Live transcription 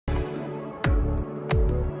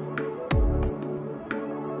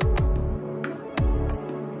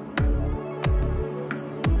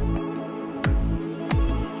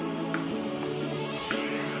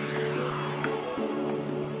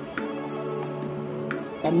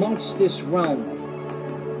amongst this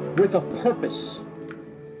realm with a purpose.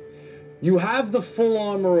 You have the full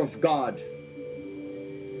armor of God,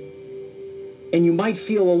 and you might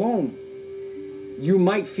feel alone. You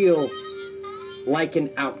might feel like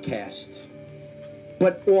an outcast.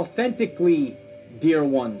 But authentically, dear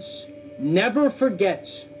ones, never forget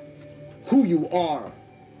who you are.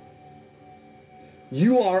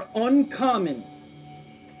 You are uncommon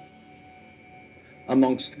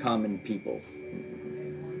amongst common people.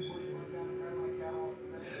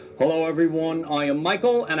 Hello everyone, I am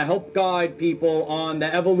Michael and I help guide people on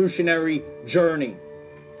the evolutionary journey.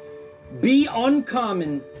 Be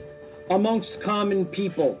uncommon amongst common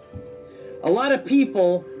people. A lot of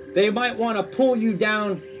people, they might want to pull you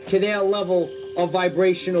down to their level of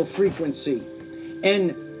vibrational frequency.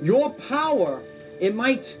 And your power, it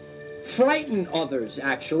might frighten others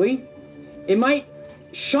actually. It might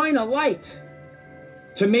shine a light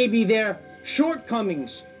to maybe their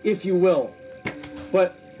shortcomings, if you will.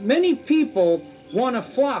 But many people want to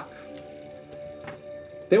flock.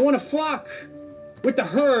 They want to flock with the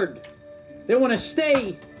herd. They want to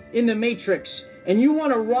stay in the matrix. And you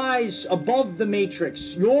want to rise above the matrix.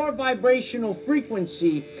 Your vibrational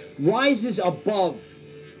frequency rises above.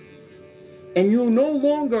 And you no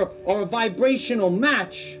longer are a vibrational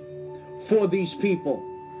match for these people.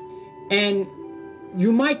 And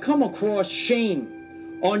you might come across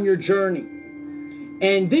shame on your journey.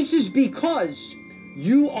 And this is because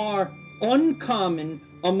you are uncommon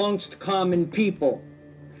amongst common people.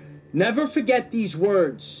 Never forget these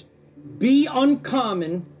words. Be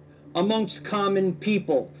uncommon amongst common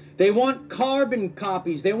people. They want carbon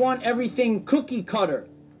copies. They want everything cookie cutter.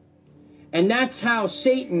 And that's how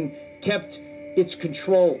Satan kept its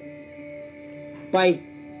control. By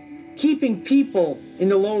keeping people in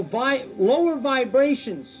the lower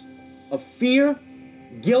vibrations of fear,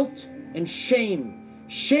 guilt, and shame.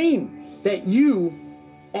 Shame that you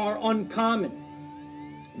are uncommon.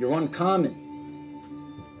 You're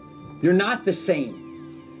uncommon. You're not the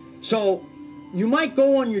same. So you might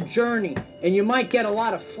go on your journey and you might get a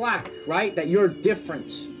lot of flack, right? That you're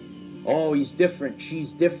different. Oh, he's different.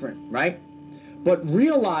 She's different, right? But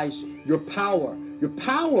realize your power. Your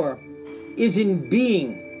power is in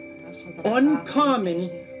being uncommon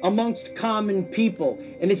amongst common people.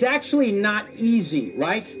 And it's actually not easy,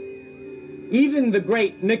 right? Even the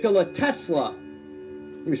great Nikola Tesla,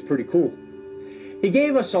 he was pretty cool. He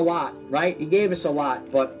gave us a lot, right? He gave us a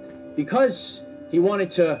lot, but because he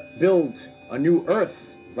wanted to build a new earth,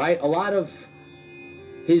 right? A lot of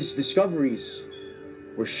his discoveries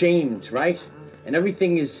were shamed, right? And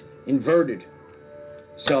everything is inverted.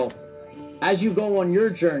 So as you go on your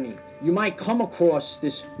journey, you might come across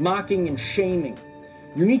this mocking and shaming.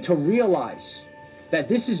 You need to realize that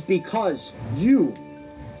this is because you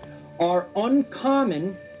are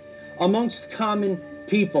uncommon amongst common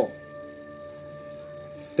people.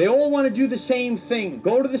 They all want to do the same thing,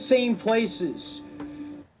 go to the same places.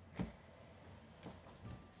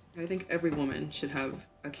 I think every woman should have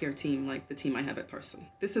a care team like the team I have at Parson.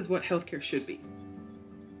 This is what healthcare should be.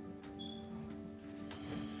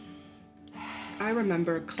 I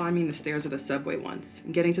remember climbing the stairs of the subway once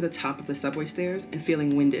and getting to the top of the subway stairs and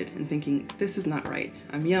feeling winded and thinking, this is not right.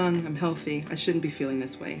 I'm young, I'm healthy, I shouldn't be feeling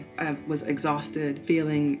this way. I was exhausted,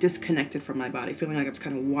 feeling disconnected from my body, feeling like I was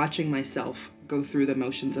kind of watching myself go through the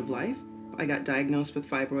motions of life. I got diagnosed with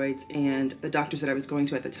fibroids and the doctors that I was going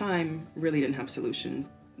to at the time really didn't have solutions.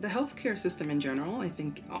 The healthcare system in general, I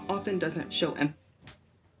think, often doesn't show empathy.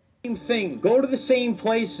 Same thing, go to the same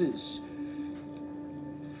places.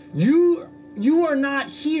 You are not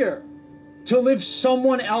here to live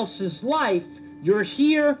someone else's life. You're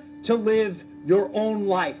here to live your own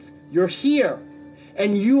life. You're here.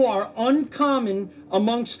 And you are uncommon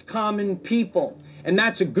amongst common people. And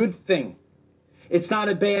that's a good thing. It's not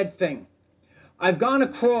a bad thing. I've gone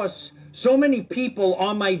across so many people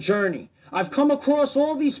on my journey. I've come across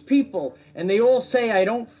all these people and they all say I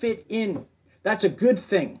don't fit in. That's a good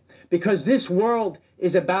thing because this world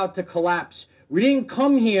is about to collapse. We didn't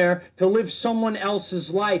come here to live someone else's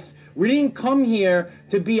life. We didn't come here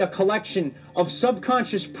to be a collection of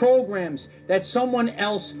subconscious programs that someone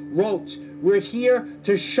else wrote. We're here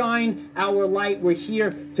to shine our light. We're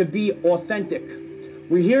here to be authentic.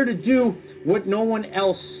 We're here to do what no one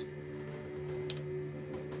else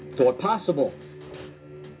thought possible.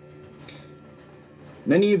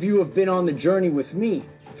 Many of you have been on the journey with me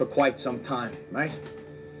for quite some time, right?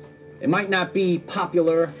 It might not be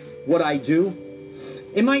popular what I do.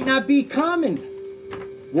 It might not be common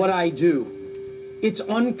what I do. It's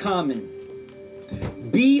uncommon.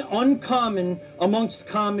 Be uncommon amongst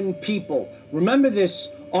common people. Remember this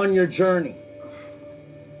on your journey.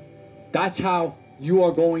 That's how you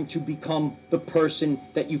are going to become the person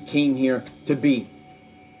that you came here to be.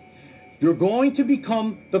 You're going to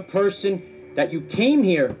become the person that you came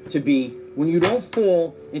here to be when you don't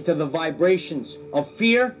fall into the vibrations of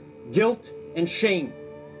fear, guilt, and shame.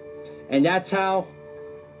 And that's how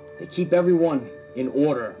they keep everyone in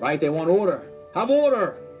order, right? They want order. Have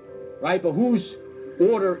order, right? But whose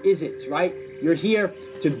order is it, right? You're here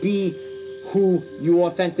to be who you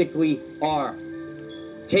authentically are.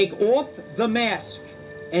 Take off the mask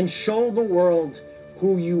and show the world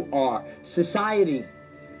who you are. Society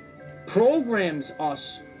programs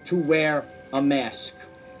us to wear a mask.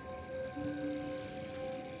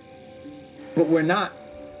 But we're not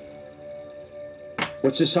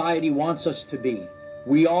what society wants us to be.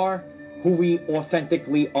 We are who we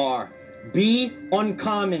authentically are. Be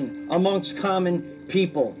uncommon amongst common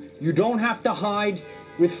people. You don't have to hide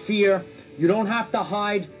with fear. You don't have to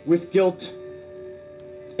hide with guilt.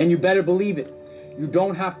 And you better believe it. You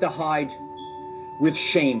don't have to hide with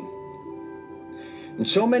shame. And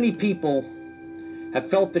so many people have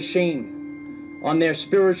felt the shame on their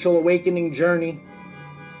spiritual awakening journey,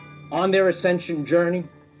 on their ascension journey.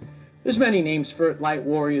 There's many names for it, light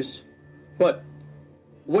warriors. But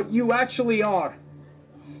what you actually are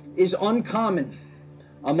is uncommon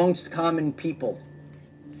amongst common people.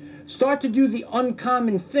 Start to do the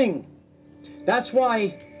uncommon thing. That's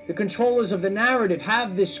why the controllers of the narrative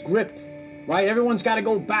have this grip, right? Everyone's got to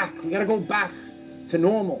go back. We got to go back to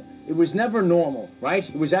normal. It was never normal, right?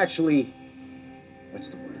 It was actually, what's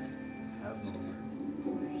the word?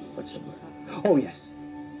 What's the word? Oh, yes.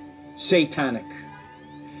 Satanic.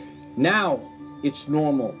 Now it's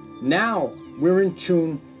normal. Now we're in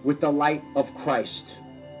tune with the light of Christ.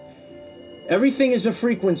 Everything is a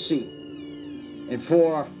frequency. And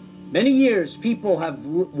for many years, people have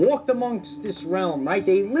walked amongst this realm, right?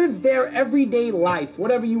 They live their everyday life,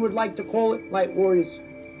 whatever you would like to call it, light warriors.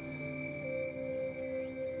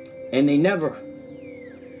 And they never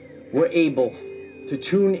were able to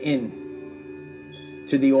tune in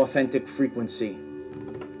to the authentic frequency.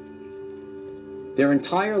 Their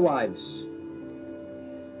entire lives,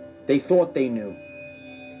 they thought they knew,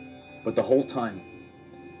 but the whole time,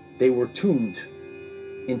 they were tuned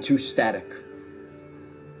into static.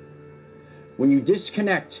 When you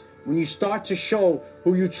disconnect, when you start to show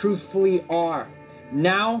who you truthfully are,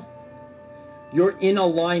 now you're in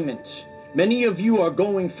alignment. Many of you are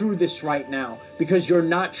going through this right now because you're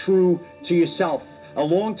not true to yourself. A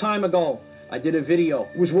long time ago, I did a video.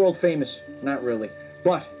 It was world famous. Not really.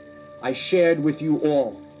 But I shared with you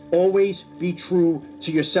all. Always be true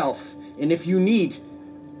to yourself. And if you need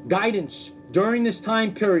guidance during this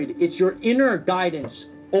time period, it's your inner guidance.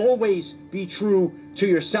 Always be true to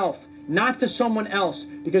yourself, not to someone else.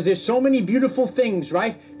 Because there's so many beautiful things,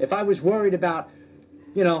 right? If I was worried about,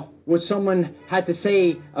 you know, what someone had to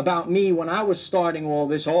say about me when I was starting all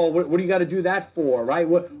this, oh, what do you got to do that for, right?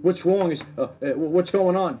 What's wrong? What's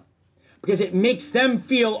going on? Because it makes them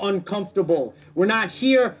feel uncomfortable. We're not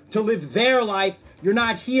here to live their life. You're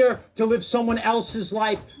not here to live someone else's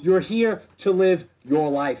life. You're here to live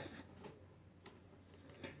your life.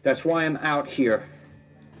 That's why I'm out here,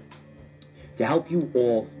 to help you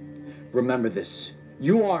all remember this.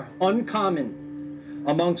 You are uncommon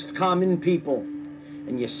amongst common people,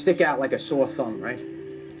 and you stick out like a sore thumb, right?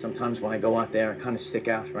 Sometimes when I go out there, I kind of stick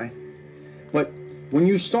out, right? But when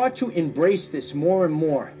you start to embrace this more and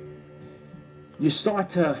more, you start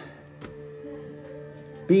to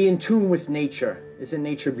be in tune with nature. Isn't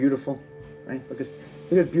nature beautiful? Right? Look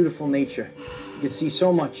at beautiful nature. You can see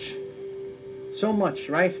so much,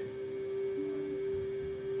 right?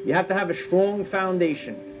 You have to have a strong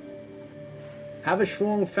foundation. Have a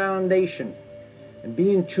strong foundation and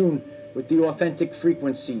be in tune with the authentic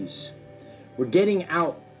frequencies. We're getting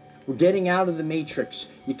out. We're getting out of the matrix.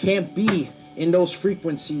 You can't be in those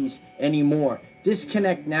frequencies anymore.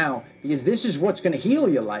 Disconnect now, because this is what's going to heal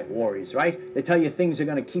you, light warriors, right? They tell you things are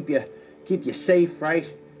going to keep you safe, right?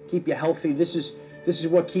 Keep you healthy. This is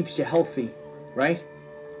what keeps you healthy, right?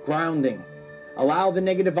 Grounding. Allow the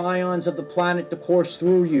negative ions of the planet to course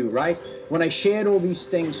through you, right? When I shared all these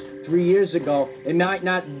things 3 years ago, it might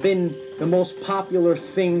not have been the most popular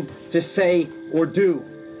thing to say or do,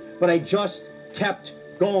 but I just kept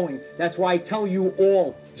going. That's why I tell you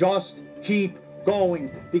all, just keep going,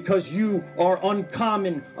 because you are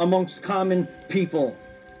uncommon amongst common people.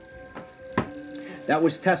 That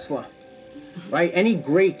was Tesla, right? Any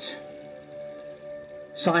great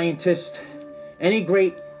scientist, any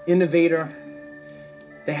great innovator,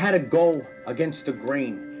 they had to go against the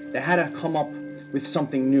grain. They had to come up with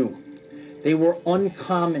something new. They were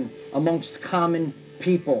uncommon amongst common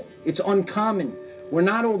people. It's uncommon We're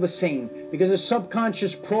not all the same, because the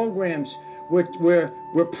subconscious programs,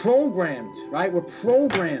 we're programmed, right? We're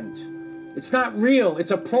programmed. It's not real,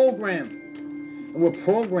 it's a program. And we're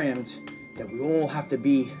programmed that we all have to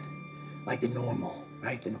be like the normal,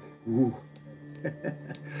 right? Ooh.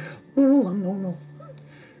 Ooh, I'm normal.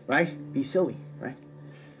 Right? Be silly, right?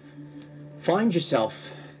 Find yourself,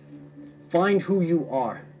 find who you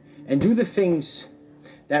are, and do the things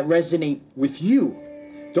that resonate with you.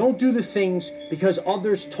 Don't do the things because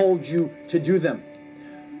others told you to do them.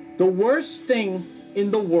 The worst thing in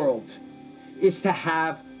the world is to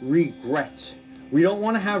have regret. We don't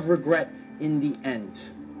want to have regret in the end.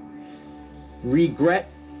 Regret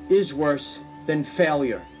is worse than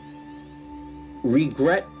failure.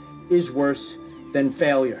 Regret is worse than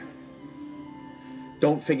failure.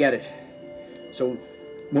 Don't forget it. So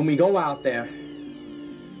when we go out there,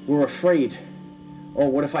 we're afraid. Oh,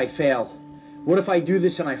 what if I fail? What if I do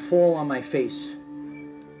this and I fall on my face?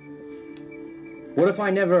 What if I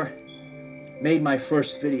never made my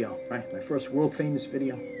first video, right? My first world famous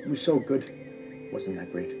video. It was so good. Wasn't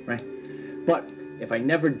that great, right? But if I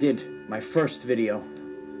never did my first video,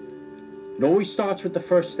 it always starts with the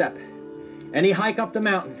first step. Any hike up the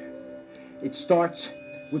mountain, it starts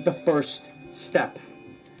with the first step.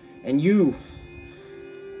 And you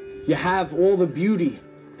have all the beauty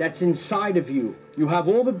that's inside of you. You have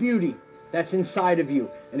all the beauty that's inside of you.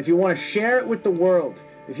 And if you want to share it with the world,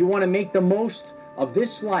 if you want to make the most of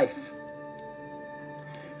this life,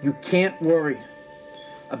 you can't worry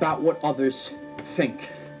about what others think.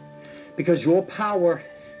 Because your power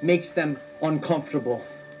makes them uncomfortable.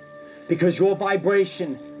 Because your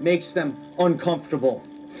vibration makes them uncomfortable.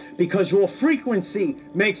 Because your frequency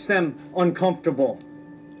makes them uncomfortable.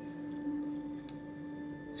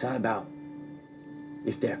 It's not about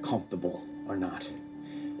if they're comfortable or not.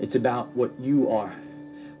 It's about what you are,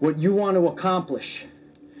 what you want to accomplish.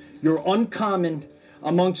 You're uncommon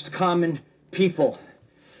amongst common people.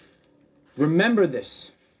 Remember this.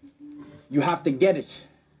 You have to get it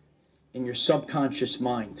in your subconscious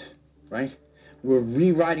mind, right? We're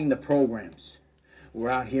rewriting the programs. We're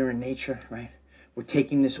out here in nature, right? We're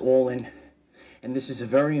taking this all in. And this is a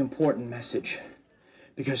very important message,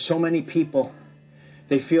 because so many people,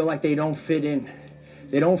 they feel like they don't fit in.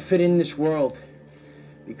 They don't fit in this world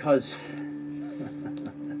because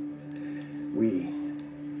we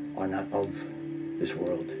are not of this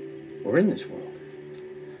world. We're in this world,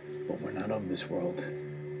 but we're not of this world.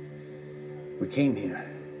 We came here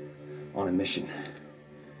on a mission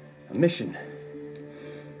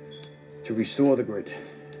to restore the grid,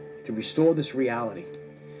 to restore this reality.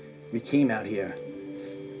 We came out here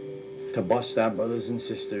to bust our brothers and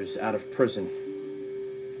sisters out of prison.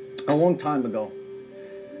 A long time ago,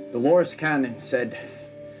 Dolores Cannon said,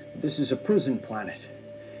 this is a prison planet.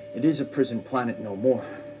 It is a prison planet no more.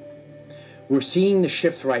 We're seeing the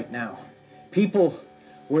shift right now. People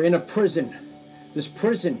were in a prison, this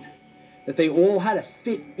prison that they all had to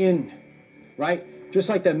fit in, right? Just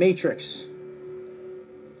like the Matrix.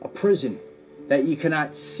 A prison that you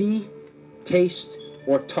cannot see, taste,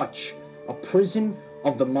 or touch. A prison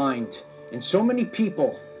of the mind. And so many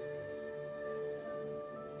people,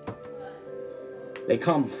 they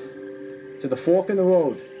come to the fork in the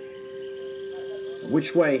road.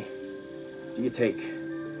 Which way do you take?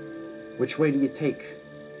 Which way do you take?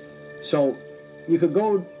 So you could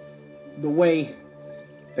go the way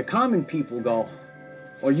the common people go,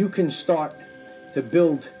 or you can start to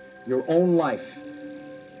build your own life.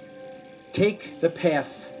 Take the path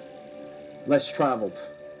less traveled.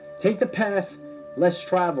 Take the path less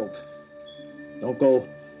traveled. Don't go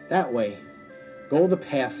that way. Go the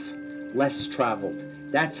path less traveled.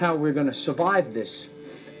 That's how we're going to survive this.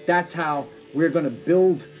 That's how we're going to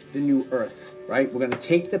build the new earth, right? We're going to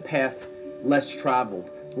take the path less traveled.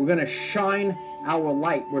 We're going to shine our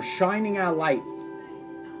light. We're shining our light.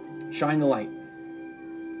 Shine the light.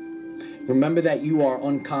 Remember that you are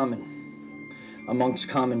uncommon amongst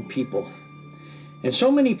common people. And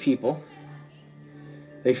so many people,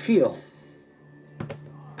 they feel,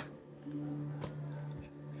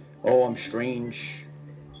 oh, I'm strange.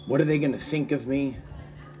 What are they going to think of me?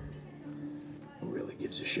 Who really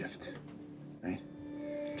gives a shift, right?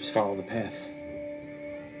 Just follow the path.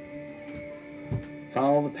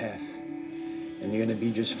 Follow the path, and you're going to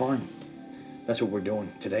be just fine. That's what we're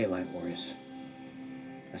doing today, Light Warriors.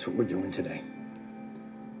 That's what we're doing today.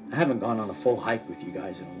 I haven't gone on a full hike with you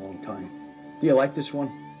guys in a long time. Do you like this one?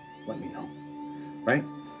 Let me know, right?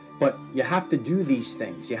 But you have to do these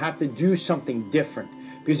things. You have to do something different.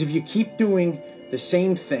 Because if you keep doing the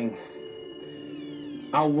same thing,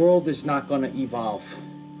 our world is not going to evolve.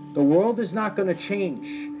 The world is not going to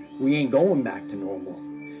change. we ain't going back to normal,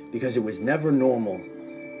 because it was never normal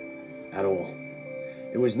at all.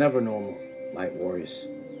 It was never normal, light warriors.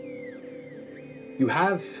 You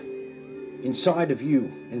have inside of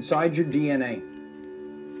you, inside your DNA,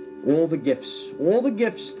 all the gifts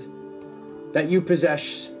that you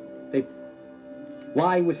possess. They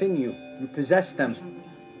lie within you. You possess them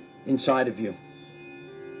inside of you.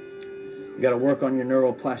 You got to work on your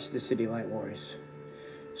neuroplasticity, light warriors.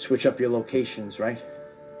 Switch up your locations, right?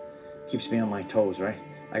 Keeps me on my toes, right?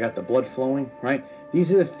 I got the blood flowing, right?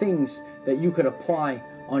 These are the things that you could apply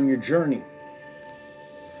on your journey.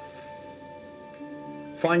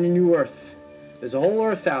 Find a new earth. There's a whole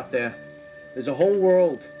earth out there. There's a whole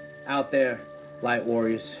world out there, light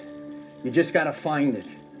warriors. You just got to find it.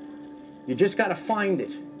 You just got to find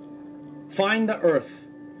it. Find the earth.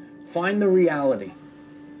 Find the reality.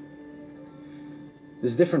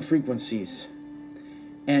 There's different frequencies.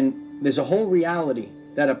 And there's a whole reality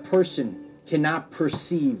that a person cannot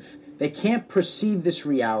perceive. They can't perceive this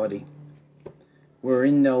reality. We're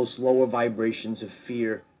in those lower vibrations of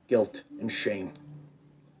fear, guilt, and shame.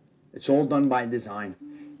 It's all done by design.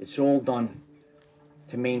 It's all done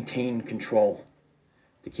to maintain control,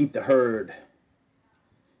 to keep the herd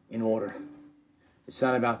in order. It's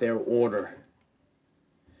not about their order.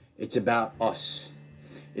 It's about us.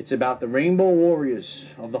 It's about the rainbow warriors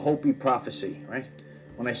of the Hopi prophecy, right?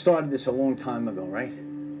 When I started this a long time ago, right?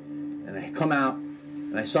 And I come out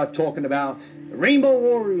and I start talking about the rainbow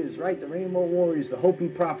warriors, right? The rainbow warriors, the Hopi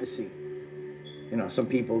prophecy. You know, some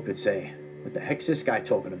people could say, what the heck's this guy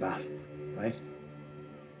talking about, right?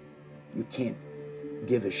 You can't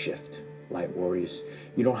give a shift, light warriors.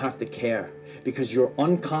 You don't have to care, because you're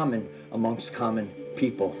uncommon amongst common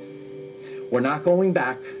people. We're not going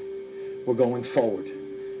back, we're going forward.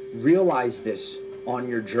 Realize this on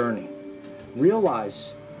your journey. Realize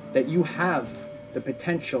that you have the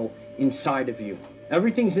potential inside of you.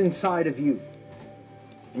 Everything's inside of you.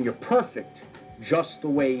 And you're perfect just the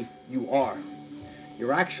way you are.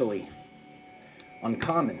 You're actually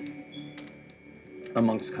uncommon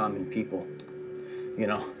amongst common people. You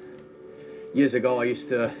know, years ago I used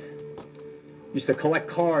to collect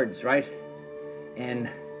cards, right? And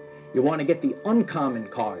you want to get the uncommon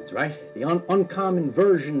cards, right? The uncommon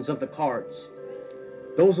versions of the cards.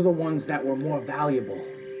 Those are the ones that were more valuable.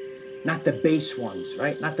 Not the base ones,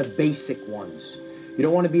 right? Not the basic ones. You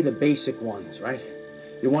don't want to be the basic ones, right?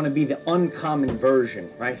 You want to be the uncommon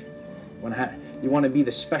version, right? You want to be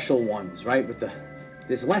the special ones, right?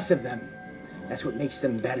 There's less of them. That's what makes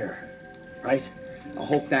them better, right? I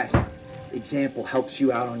hope that example helps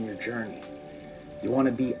you out on your journey. You want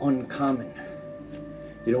to be uncommon.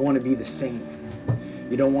 You don't want to be the same.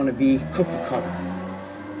 You don't want to be cookie cutter.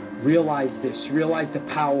 Realize this. Realize the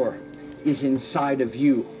power is inside of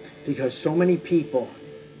you, because so many people,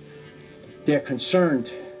 they're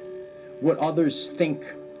concerned what others think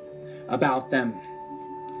about them.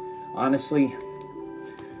 Honestly,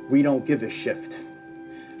 we don't give a shift.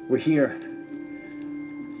 We're here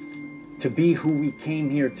to be who we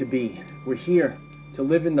came here to be. We're here to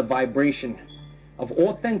live in the vibration of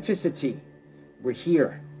authenticity. We're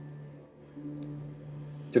here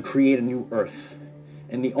to create a new earth.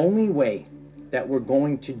 And the only way that we're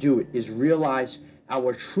going to do it is realize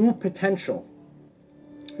our true potential.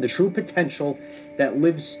 The true potential that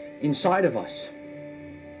lives inside of us.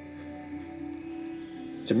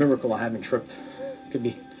 It's a miracle I haven't tripped.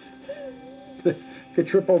 Could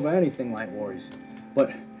trip over anything, light warriors.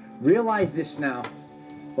 But realize this now.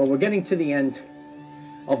 Well, we're getting to the end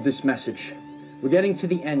of this message. We're getting to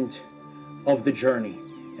the end of the journey.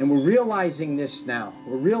 And we're realizing this now.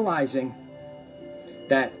 We're realizing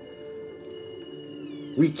that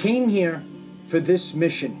we came here for this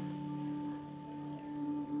mission.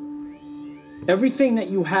 Everything that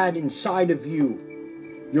you had inside of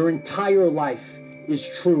you, your entire life, is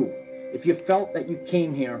true. If you felt that you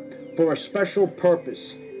came here for a special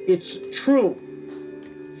purpose, it's true.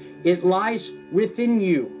 It lies within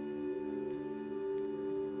you.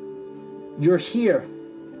 You're here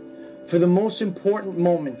for the most important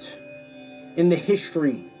moment in the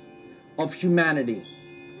history of humanity.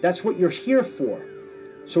 That's what you're here for.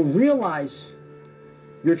 So realize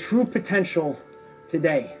your true potential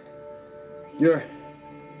today. You're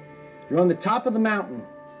on the top of the mountain.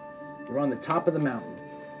 You're on the top of the mountain.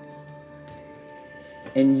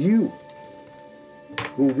 And you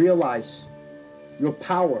will realize your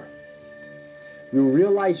power. You'll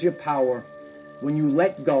realize your power when you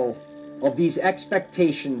let go of these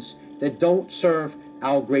expectations that don't serve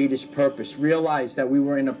our greatest purpose. Realize that we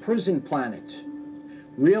were in a prison planet.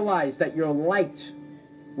 Realize that your light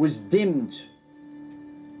was dimmed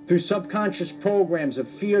through subconscious programs of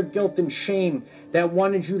fear, guilt, and shame that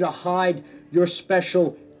wanted you to hide your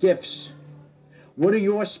special gifts. What are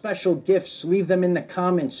your special gifts? Leave them in the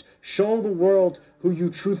comments. Show the world who you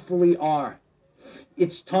truthfully are.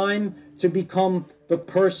 It's time to become the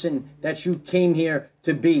person that you came here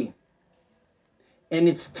to be. And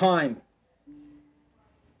it's time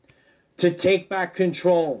to take back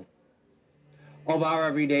control of our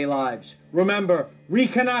everyday lives. Remember, we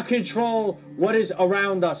cannot control what is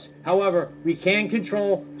around us. However, we can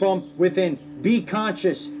control from within. Be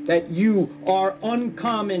conscious that you are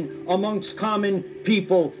uncommon amongst common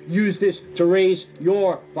people. Use this to raise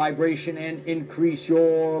your vibration and increase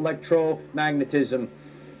your electromagnetism.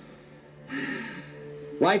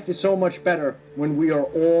 Life is so much better when we are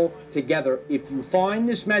all together. If you find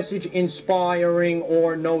this message inspiring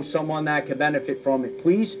or know someone that can benefit from it,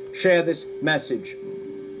 please share this message.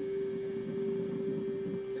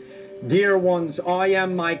 Dear ones, I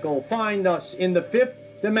am Michael. Find us in the 5th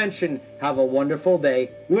dimension. Have a wonderful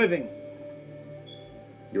day living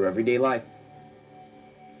your everyday life.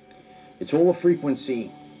 It's all a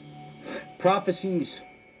frequency. Prophecies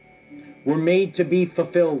were made to be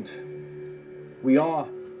fulfilled. We are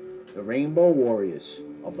the Rainbow Warriors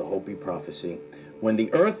of the Hopi prophecy. When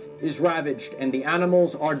the earth is ravaged and the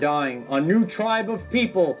animals are dying, a new tribe of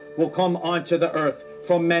people will come onto the earth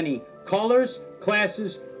from many colors,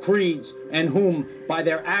 classes, creeds, and whom by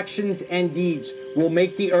their actions and deeds will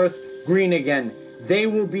make the earth green again. They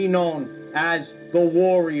will be known as the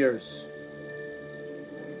warriors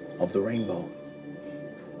of the rainbow.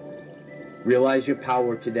 Realize your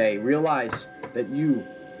power today. Realize that you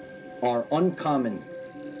are uncommon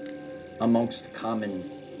amongst common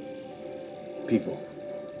people.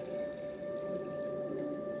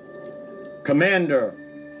 Commander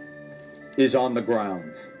is on the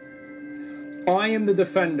ground. I am the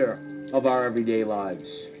defender of our everyday lives.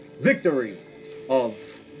 Victory of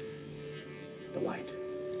the light.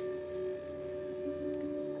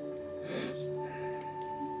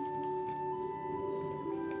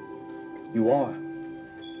 You are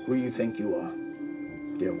who you think you are,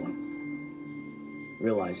 dear one.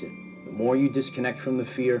 Realize it. The more you disconnect from the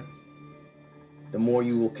fear, the more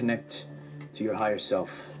you will connect to your higher self.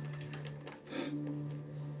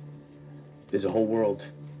 There's a whole world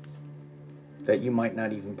that you might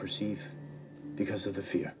not even perceive because of the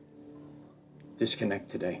fear. Disconnect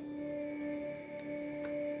today.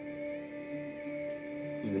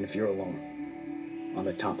 Even if you're alone on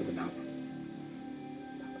the top of the mountain.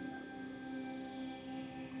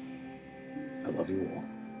 I love you all.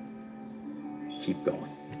 Keep going.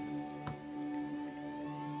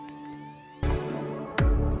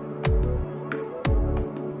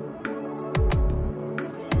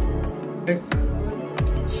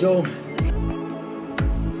 So